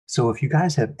So if you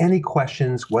guys have any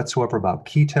questions whatsoever about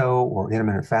keto or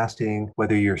intermittent fasting,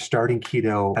 whether you're starting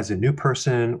keto as a new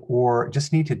person or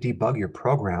just need to debug your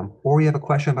program, or you have a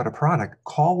question about a product,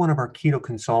 call one of our keto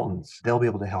consultants. They'll be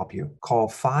able to help you. Call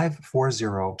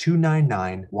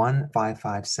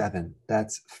 540-299-1557.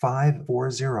 That's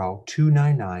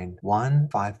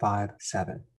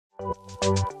 540-299-1557.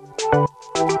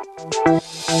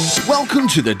 Welcome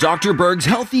to the Dr. Berg's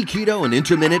Healthy Keto and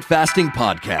Intermittent Fasting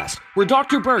Podcast, where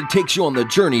Dr. Berg takes you on the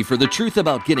journey for the truth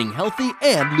about getting healthy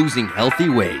and losing healthy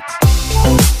weight.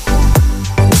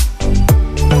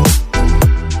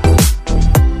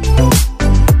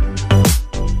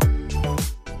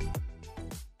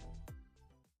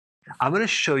 I'm going to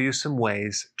show you some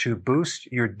ways to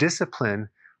boost your discipline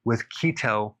with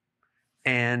keto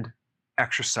and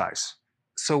exercise.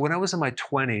 So when I was in my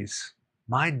 20s,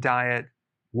 my diet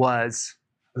was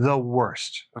the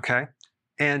worst, okay?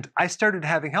 And I started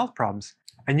having health problems.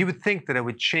 And you would think that I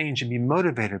would change and be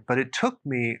motivated, but it took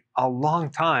me a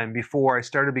long time before I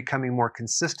started becoming more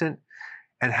consistent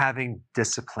and having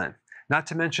discipline. Not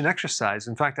to mention exercise.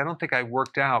 In fact, I don't think I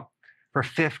worked out for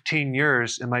 15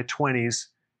 years in my 20s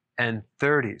and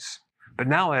 30s. But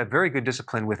now I have very good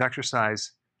discipline with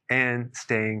exercise and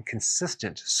staying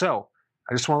consistent. So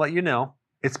I just want to let you know,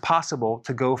 it's possible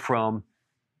to go from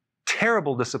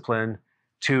terrible discipline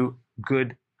to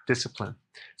good discipline.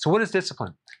 So what is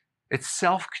discipline? It's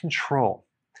self-control.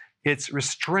 It's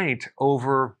restraint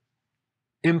over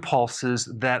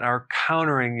impulses that are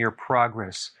countering your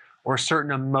progress, or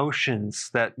certain emotions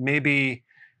that maybe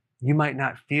you might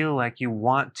not feel like you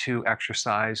want to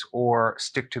exercise or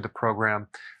stick to the program,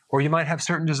 or you might have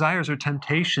certain desires or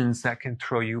temptations that can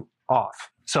throw you off.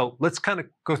 So let's kind of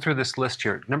go through this list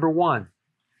here. Number one,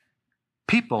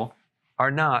 people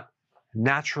are not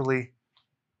naturally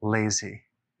lazy.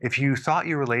 If you thought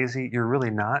you were lazy, you're really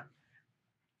not.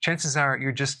 Chances are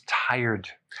you're just tired.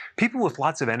 People with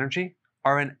lots of energy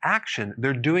are in action.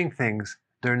 They're doing things.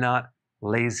 They're not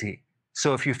lazy.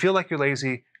 So if you feel like you're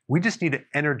lazy, we just need to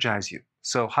energize you.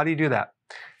 So how do you do that?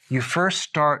 You first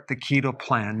start the keto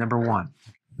plan, number one.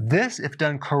 This, if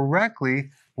done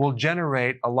correctly, will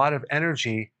generate a lot of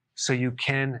energy so you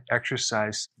can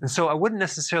exercise. And so I wouldn't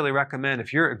necessarily recommend,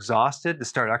 if you're exhausted, to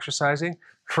start exercising.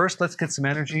 First, let's get some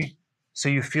energy so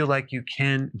you feel like you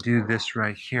can do this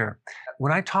right here.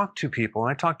 When I talk to people,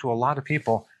 and I talk to a lot of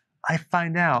people, I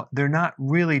find out they're not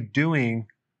really doing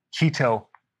keto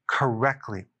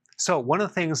correctly. So one of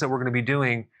the things that we're going to be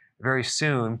doing very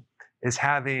soon is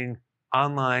having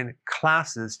online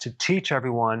classes to teach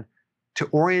everyone, to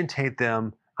orientate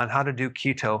them on how to do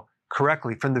keto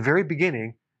correctly from the very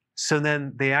beginning, so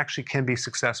then they actually can be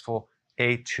successful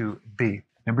A to B.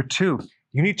 Number two,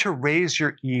 you need to raise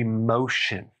your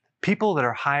emotion. People that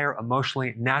are higher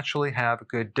emotionally naturally have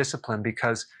good discipline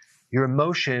because your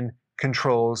emotion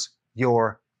controls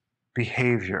your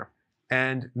behavior.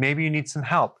 And maybe you need some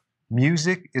help.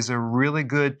 Music is a really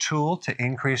good tool to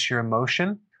increase your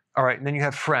emotion. All right, and then you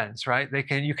have friends, right?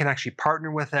 You can actually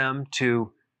partner with them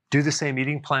to do the same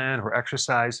eating plan or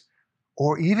exercise,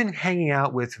 or even hanging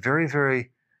out with very,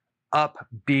 very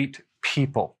upbeat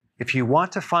people. If you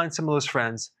want to find some of those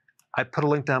friends, I put a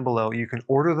link down below. You can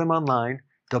order them online.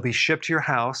 They'll be shipped to your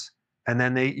house, and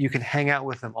then you can hang out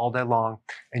with them all day long,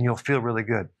 and you'll feel really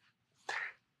good.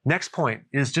 Next point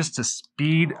is just to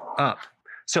speed up.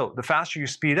 So the faster you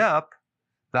speed up,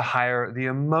 the higher the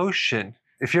emotion.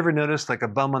 If you ever notice like a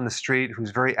bum on the street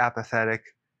who's very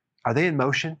apathetic, are they in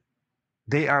motion?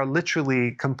 They are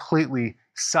literally completely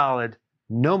solid,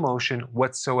 no motion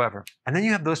whatsoever. And then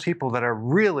you have those people that are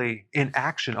really in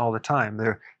action all the time.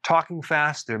 They're talking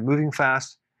fast, they're moving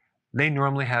fast. They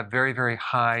normally have very, very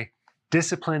high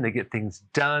discipline. They get things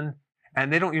done,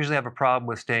 and they don't usually have a problem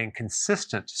with staying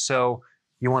consistent. So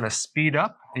you want to speed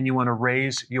up and you want to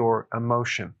raise your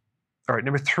emotion. All right,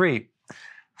 number three,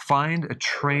 find a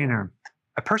trainer.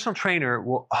 A personal trainer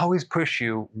will always push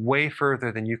you way further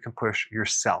than you can push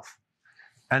yourself.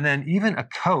 And then even a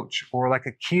coach, or like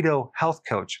a keto health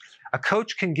coach. A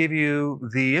coach can give you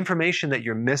the information that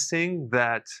you're missing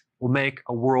that will make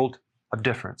a world of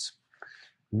difference.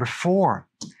 Number four,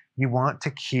 you want to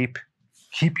keep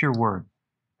your word.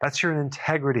 That's your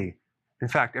integrity. In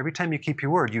fact, every time you keep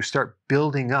your word, you start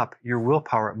building up your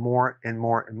willpower more and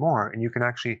more and more, and you can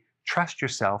actually trust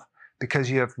yourself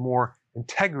because you have more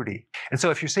integrity. And so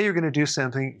if you say you're going to do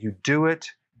something, you do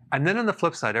it. And then on the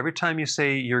flip side, every time you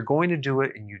say you're going to do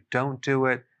it and you don't do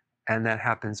it, and that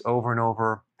happens over and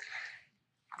over,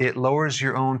 it lowers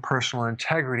your own personal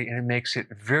integrity, and it makes it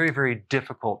very, very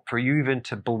difficult for you even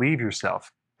to believe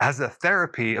yourself. As a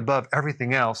therapy, above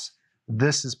everything else,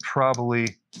 this is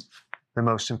probably the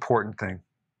most important thing.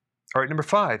 All right, number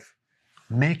 5,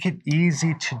 make it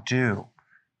easy to do.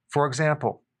 For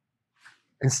example,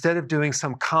 instead of doing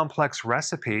some complex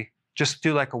recipe, just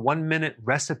do like a 1-minute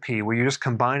recipe where you're just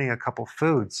combining a couple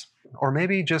foods. Or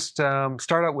maybe just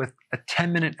start out with a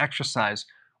 10-minute exercise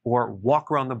or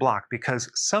walk around the block, because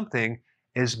something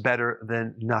is better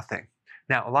than nothing.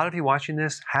 Now, a lot of you watching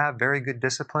this have very good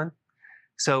discipline.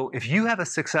 So if you have a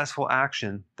successful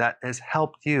action that has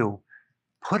helped you,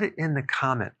 put it in the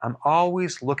comment. I'm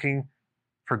always looking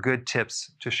for good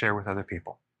tips to share with other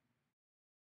people.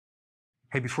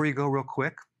 Hey, before you go, real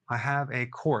quick, I have a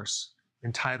course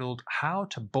entitled How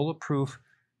to Bulletproof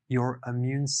Your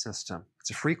Immune System.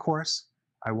 It's a free course.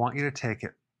 I want you to take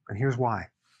it. And here's why.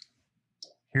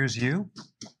 Here's you.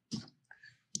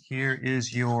 Here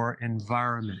is your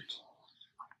environment.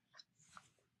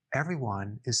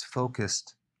 Everyone is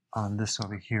focused on this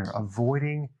over here,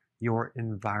 avoiding your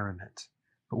environment.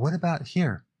 But what about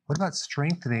here? What about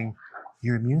strengthening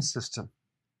your immune system?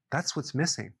 That's what's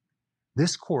missing.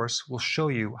 This course will show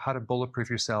you how to bulletproof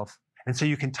yourself, and so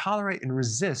you can tolerate and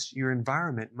resist your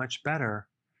environment much better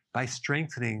by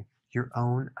strengthening your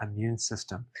own immune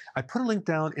system. I put a link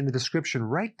down in the description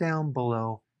right down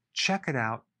below. Check it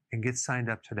out and get signed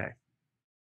up today.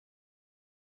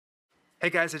 Hey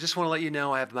guys, I just want to let you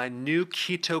know I have my new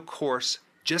keto course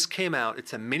just came out.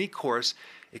 It's a mini course.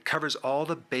 It covers all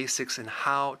the basics and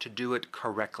how to do it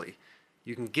correctly.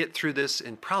 You can get through this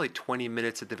in probably 20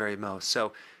 minutes at the very most.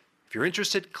 So if you're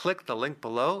interested, click the link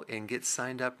below and get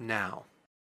signed up now.